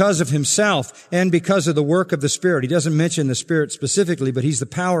 because of Himself, and because of the work of the Spirit. He doesn't mention the Spirit specifically, but He's the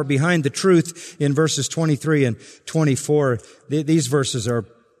power behind the truth in verses 23 and 24. These verses are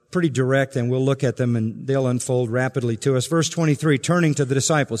pretty direct, and we'll look at them and they'll unfold rapidly to us. Verse 23, turning to the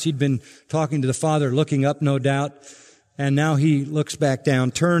disciples. He'd been talking to the Father, looking up, no doubt, and now He looks back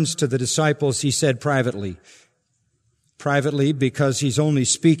down, turns to the disciples. He said privately because He's only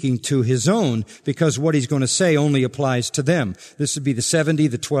speaking to His own, because what He's going to say only applies to them. This would be the 70,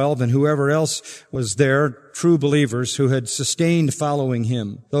 the 12, and whoever else was there, true believers who had sustained following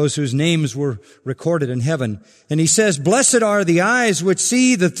Him, those whose names were recorded in heaven. And He says, blessed are the eyes which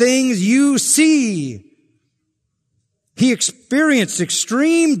see the things you see. He experienced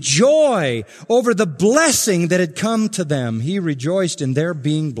extreme joy over the blessing that had come to them. He rejoiced in their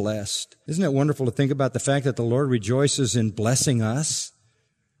being blessed. Isn't it wonderful to think about the fact that the Lord rejoices in blessing us?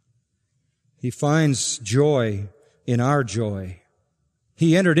 He finds joy in our joy.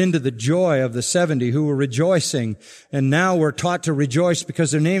 He entered into the joy of the 70 who were rejoicing, and now we're taught to rejoice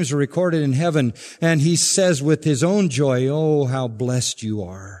because their names are recorded in heaven. And He says with His own joy, oh, how blessed you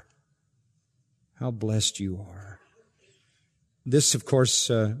are. How blessed you are. This, of course,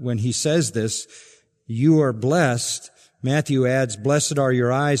 when He says this, you are blessed. Matthew adds, blessed are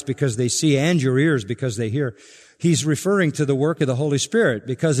your eyes because they see, and your ears because they hear. He's referring to the work of the Holy Spirit,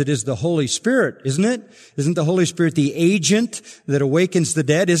 because it is the Holy Spirit, isn't it? Isn't the Holy Spirit the agent that awakens the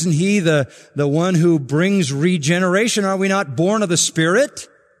dead? Isn't He the one who brings regeneration? Are we not born of the Spirit?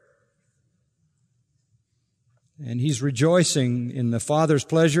 And He's rejoicing in the Father's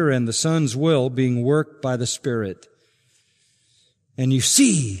pleasure and the Son's will being worked by the Spirit. And you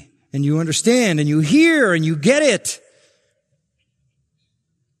see, and you understand, and you hear, and you get it.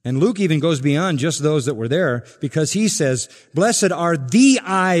 And Luke even goes beyond just those that were there, because he says, blessed are the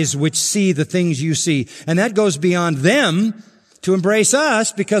eyes which see the things you see. And that goes beyond them to embrace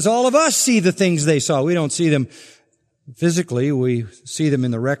us, because all of us see the things they saw. We don't see them physically. We see them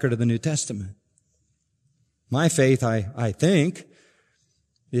in the record of the New Testament. My faith, I think,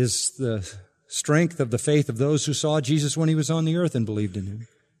 is the strength of the faith of those who saw Jesus when He was on the earth and believed in Him.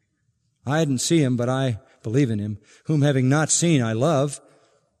 I didn't see Him, but I believe in Him, whom having not seen I love.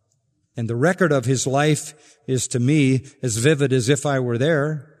 And the record of His life is to me as vivid as if I were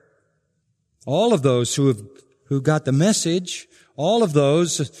there. All of those who got the message, all of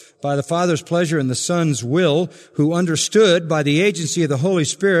those by the Father's pleasure and the Son's will, who understood by the agency of the Holy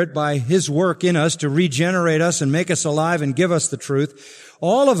Spirit, by His work in us to regenerate us and make us alive and give us the truth,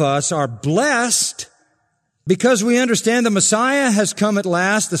 all of us are blessed because we understand the Messiah has come at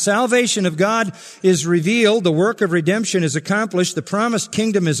last. The salvation of God is revealed. The work of redemption is accomplished. The promised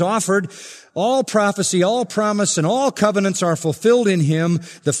kingdom is offered. All prophecy, all promise, and all covenants are fulfilled in Him.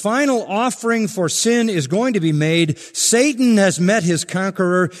 The final offering for sin is going to be made. Satan has met his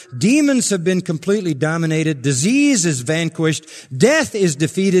conqueror. Demons have been completely dominated. Disease is vanquished. Death is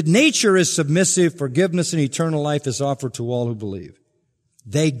defeated. Nature is submissive. Forgiveness and eternal life is offered to all who believe.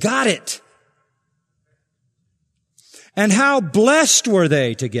 They got it. And how blessed were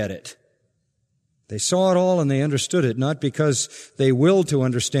they to get it? They saw it all and they understood it, not because they willed to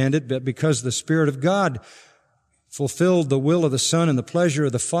understand it, but because the Spirit of God fulfilled the will of the Son and the pleasure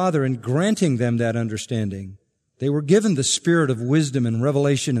of the Father in granting them that understanding. They were given the spirit of wisdom and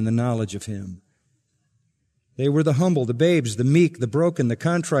revelation and the knowledge of Him. They were the humble, the babes, the meek, the broken, the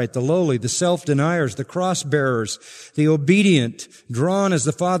contrite, the lowly, the self-deniers, the cross-bearers, the obedient, drawn as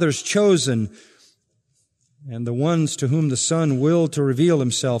the Father's chosen, and the ones to whom the Son willed to reveal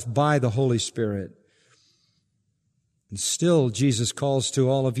Himself by the Holy Spirit. And still Jesus calls to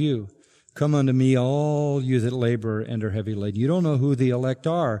all of you, come unto me, all you that labor and are heavy laden. You don't know who the elect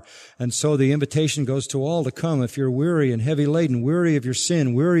are. And so the invitation goes to all to come. If you're weary and heavy laden, weary of your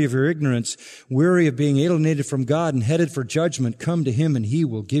sin, weary of your ignorance, weary of being alienated from God and headed for judgment, come to Him and He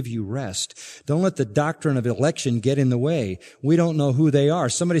will give you rest. Don't let the doctrine of election get in the way. We don't know who they are.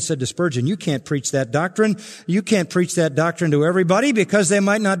 Somebody said to Spurgeon, you can't preach that doctrine. You can't preach that doctrine to everybody because they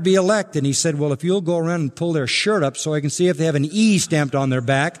might not be elect. And he said, well, if you'll go around and pull their shirt up so I can see if they have an E stamped on their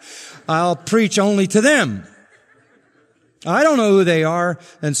back, I'll preach only to them. I don't know who they are,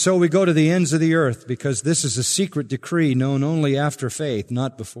 and so we go to the ends of the earth because this is a secret decree known only after faith,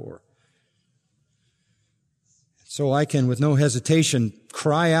 not before. So I can, with no hesitation,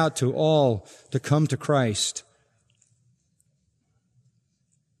 cry out to all to come to Christ.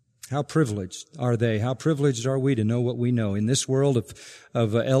 How privileged are they? How privileged are we to know what we know? In this world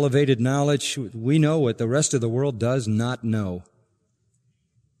of elevated knowledge, we know what the rest of the world does not know.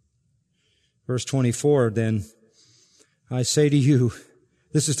 Verse 24, then, I say to you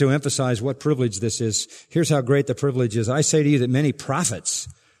This is to emphasize what privilege this is. Here's how great the privilege is. I say to you that many prophets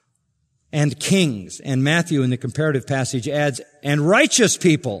and kings, and Matthew in the comparative passage adds, and righteous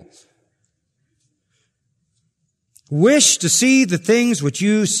people wish to see the things which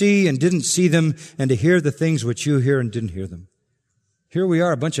you see and didn't see them, and to hear the things which you hear and didn't hear them. Here we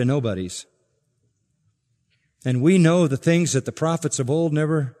are, a bunch of nobodies. And we know the things that the prophets of old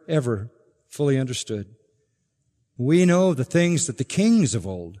never, ever fully understood. We know the things that the kings of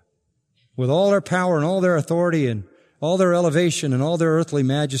old, with all their power and all their authority and all their elevation and all their earthly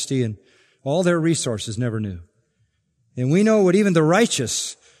majesty and all their resources, never knew. And we know what even the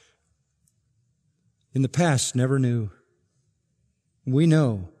righteous in the past never knew. We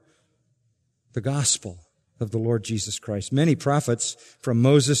know the gospel of the Lord Jesus Christ. Many prophets, from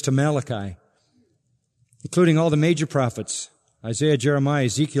Moses to Malachi, including all the major prophets, Isaiah, Jeremiah,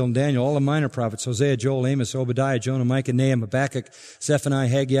 Ezekiel, and Daniel, all the minor prophets, Hosea, Joel, Amos, Obadiah, Jonah, Micah, Nahum, Habakkuk, Zephaniah,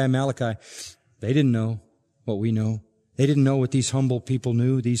 Haggai, Malachi. They didn't know what we know. They didn't know what these humble people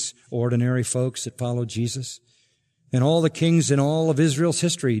knew, these ordinary folks that followed Jesus. And all the kings in all of Israel's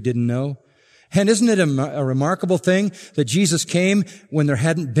history didn't know. And isn't it a remarkable thing that Jesus came when there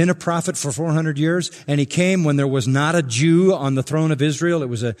hadn't been a prophet for 400 years, and He came when there was not a Jew on the throne of Israel?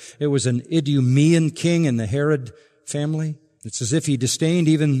 It was an Idumean king in the Herod family. It's as if He disdained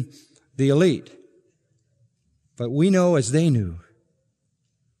even the elite. But we know as they knew.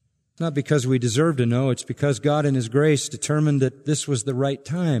 Not because we deserve to know, it's because God in His grace determined that this was the right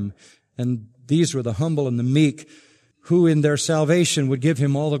time. And these were the humble and the meek who in their salvation would give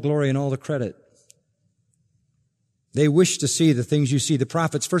Him all the glory and all the credit. They wish to see the things you see. The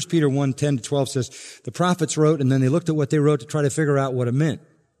prophets, 1 Peter 1:10-12 says, the prophets wrote, and then they looked at what they wrote to try to figure out what it meant.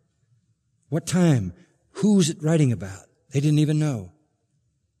 What time? Who's it writing about? They didn't even know.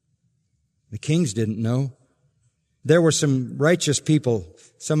 The kings didn't know. There were some righteous people,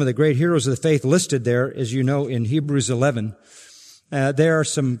 some of the great heroes of the faith listed there, as you know, in Hebrews 11. There are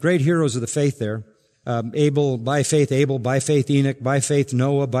some great heroes of the faith there. Abel, by faith Enoch, by faith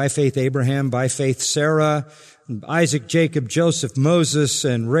Noah, by faith Abraham, by faith Sarah, Isaac, Jacob, Joseph, Moses,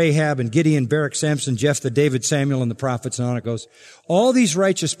 and Rahab, and Gideon, Barak, Samson, Jephthah, David, Samuel, and the prophets, and on it goes. All these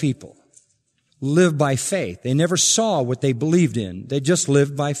righteous people live by faith. They never saw what they believed in. They just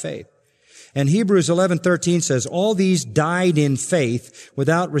lived by faith. And Hebrews 11:13 says, all these died in faith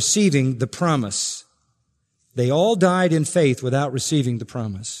without receiving the promise. They all died in faith without receiving the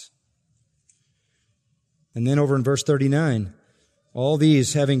promise. And then over in verse 39, all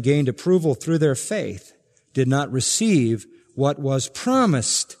these, having gained approval through their faith, did not receive what was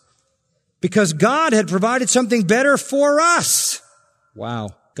promised, because God had provided something better for us. Wow.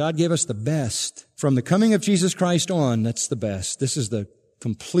 God gave us the best. From the coming of Jesus Christ on, that's the best. This is the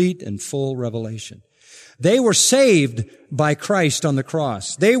complete and full revelation. They were saved by Christ on the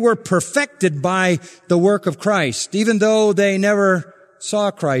cross. They were perfected by the work of Christ, even though they never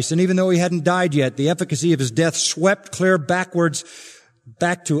saw Christ, and even though He hadn't died yet. The efficacy of His death swept clear backwards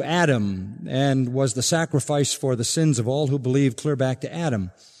back to Adam and was the sacrifice for the sins of all who believed, clear back to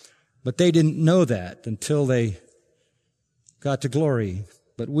Adam. But they didn't know that until they got to glory.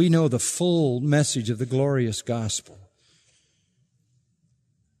 But we know the full message of the glorious gospel.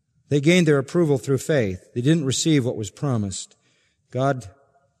 They gained their approval through faith. They didn't receive what was promised. God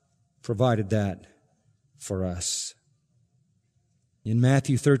provided that for us. In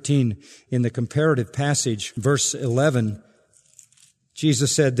Matthew 13, in the comparative passage, verse 11,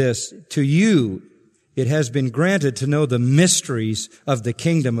 Jesus said this, to you it has been granted to know the mysteries of the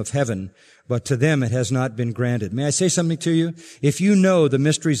kingdom of heaven, but to them it has not been granted. May I say something to you? If you know the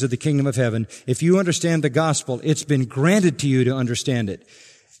mysteries of the kingdom of heaven, if you understand the gospel, it's been granted to you to understand it.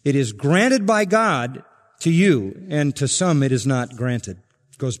 It is granted by God to you, and to some it is not granted.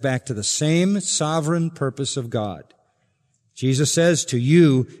 It goes back to the same sovereign purpose of God. Jesus says, to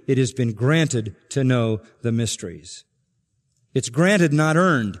you it has been granted to know the mysteries. It's granted, not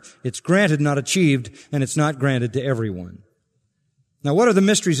earned. It's granted, not achieved, and it's not granted to everyone. Now, what are the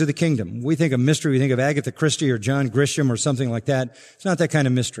mysteries of the kingdom? We think of mystery, we think of Agatha Christie or John Grisham or something like that. It's not that kind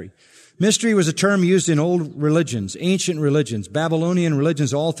of mystery. Mystery was a term used in old religions, ancient religions, Babylonian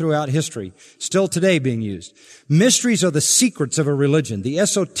religions all throughout history, still today being used. Mysteries are the secrets of a religion, the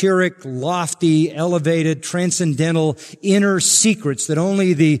esoteric, lofty, elevated, transcendental, inner secrets that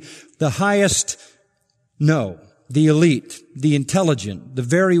only the highest know, the elite. the intelligent, the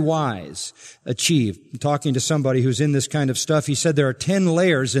very wise achieve. I'm talking to somebody who's in this kind of stuff. He said there are 10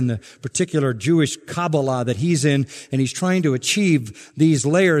 layers in the particular Jewish Kabbalah that he's in, and he's trying to achieve these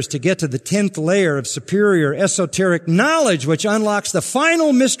layers to get to the 10th layer of superior esoteric knowledge, which unlocks the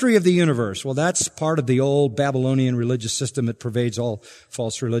final mystery of the universe. Well, that's part of the old Babylonian religious system that pervades all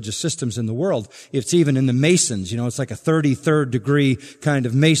false religious systems in the world. It's even in the Masons. It's like a 33rd degree kind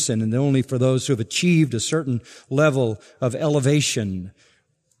of Mason, and only for those who have achieved a certain level of elevation.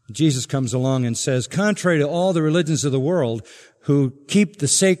 Jesus comes along and says, contrary to all the religions of the world who keep the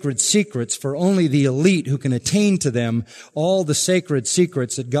sacred secrets for only the elite who can attain to them, all the sacred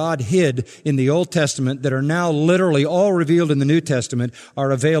secrets that God hid in the Old Testament that are now literally all revealed in the New Testament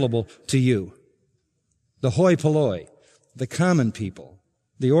are available to you. The hoi polloi, the common people,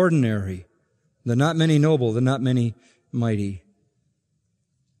 the ordinary, the not many noble, the not many mighty.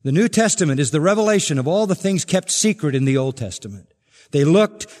 The New Testament is the revelation of all the things kept secret in the Old Testament. They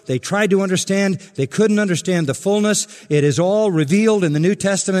looked, they tried to understand, they couldn't understand the fullness. It is all revealed in the New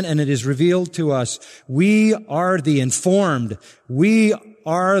Testament, and it is revealed to us. We are the informed. We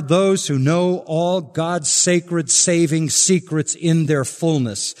are those who know all God's sacred saving secrets in their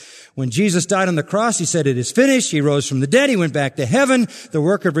fullness. When Jesus died on the cross, He said, it is finished. He rose from the dead. He went back to heaven. The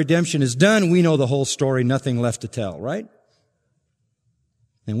work of redemption is done. We know the whole story, nothing left to tell, right?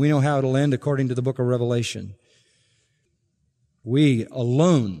 And we know how it'll end according to the book of Revelation. We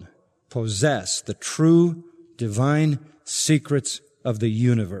alone possess the true divine secrets of the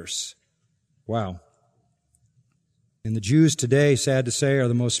universe. Wow. And the Jews today, sad to say, are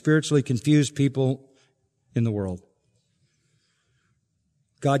the most spiritually confused people in the world.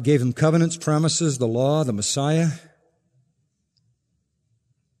 God gave them covenants, promises, the law, the Messiah,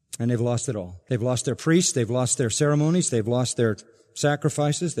 and they've lost it all. They've lost their priests, they've lost their ceremonies, they've lost their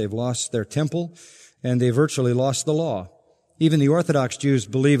sacrifices, they've lost their temple, and they virtually lost the law. Even the Orthodox Jews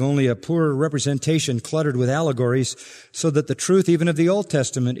believe only a poor representation cluttered with allegories, so that the truth even of the Old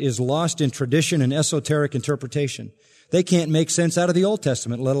Testament is lost in tradition and esoteric interpretation. They can't make sense out of the Old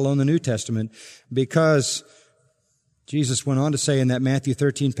Testament, let alone the New Testament, because Jesus went on to say in that Matthew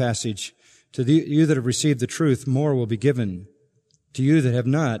 13 passage, to you that have received the truth, more will be given. To you that have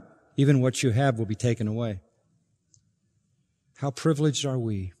not, even what you have will be taken away. How privileged are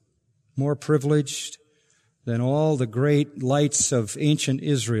we? More privileged than all the great lights of ancient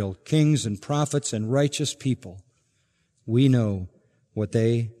Israel, kings and prophets and righteous people. We know what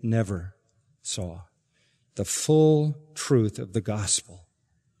they never saw. The full truth of the gospel.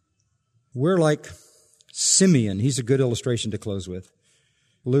 We're like Simeon. He's a good illustration to close with.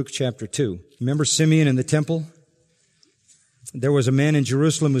 Luke chapter 2. Remember Simeon in the temple? There was a man in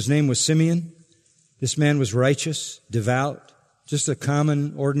Jerusalem whose name was Simeon. This man was righteous, devout, just a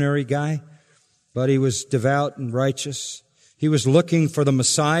common, ordinary guy. But he was devout and righteous. He was looking for the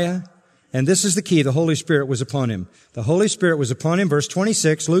Messiah. And this is the key. The Holy Spirit was upon him. The Holy Spirit was upon him. Verse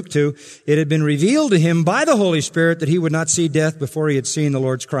 26, Luke 2. It had been revealed to him by the Holy Spirit that he would not see death before he had seen the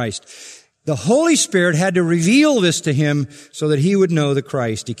Lord's Christ. The Holy Spirit had to reveal this to him so that he would know the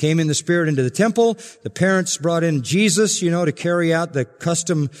Christ. He came in the Spirit into the temple. The parents brought in Jesus, to carry out the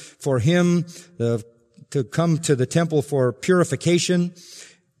custom for him, to come to the temple for purification.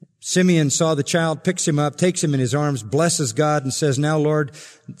 Simeon saw the child, picks him up, takes him in his arms, blesses God, and says, now, Lord,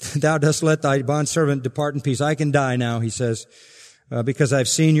 thou dost let thy bondservant depart in peace. I can die now, he says, because I've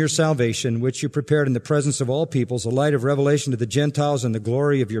seen your salvation, which you prepared in the presence of all peoples, a light of revelation to the Gentiles and the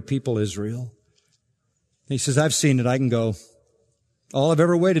glory of your people Israel. He says, I've seen it. I can go. All I've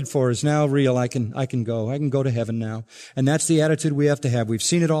ever waited for is now real. I can go. I can go to heaven now. And that's the attitude we have to have. We've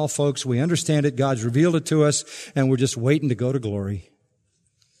seen it all, folks. We understand it. God's revealed it to us, and we're just waiting to go to glory.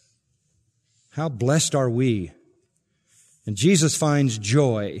 How blessed are we? And Jesus finds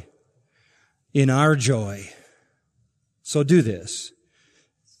joy in our joy. So do this.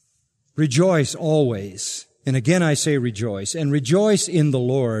 Rejoice always. And again I say rejoice. And rejoice in the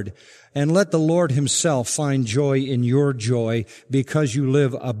Lord. And let the Lord himself find joy in your joy, because you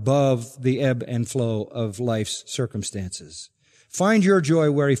live above the ebb and flow of life's circumstances. Find your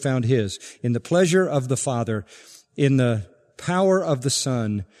joy where he found his, in the pleasure of the Father, in the power of the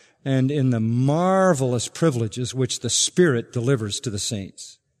Son, and in the marvelous privileges which the Spirit delivers to the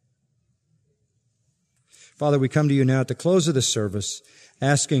saints. Father, we come to you now at the close of the service,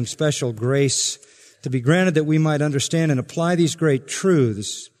 asking special grace to be granted that we might understand and apply these great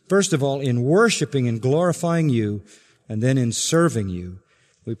truths, first of all, in worshiping and glorifying you, and then in serving you.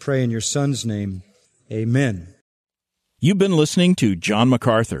 We pray in your Son's name. Amen. You've been listening to John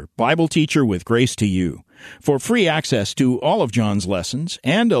MacArthur, Bible teacher with Grace to You. For free access to all of John's lessons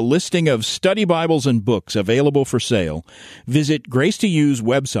and a listing of study Bibles and books available for sale, visit Grace to You's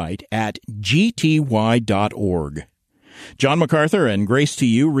website at gty.org. John MacArthur and Grace to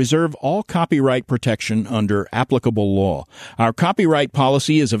You reserve all copyright protection under applicable law. Our copyright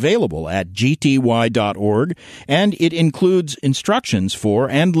policy is available at gty.org, and it includes instructions for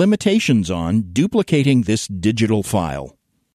and limitations on duplicating this digital file.